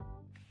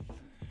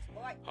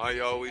Hi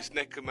yo, it's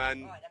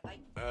Neckerman.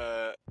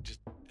 Just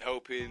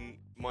helping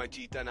my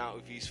G Dan out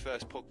with his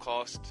first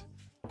podcast.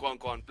 Go on,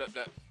 blep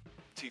blep.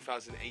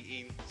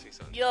 2018.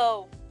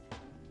 Yo,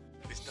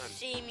 It's done.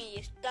 see me,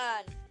 it's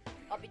done.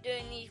 I'll be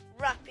doing these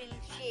rapping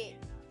shit.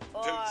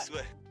 Don't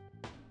swear.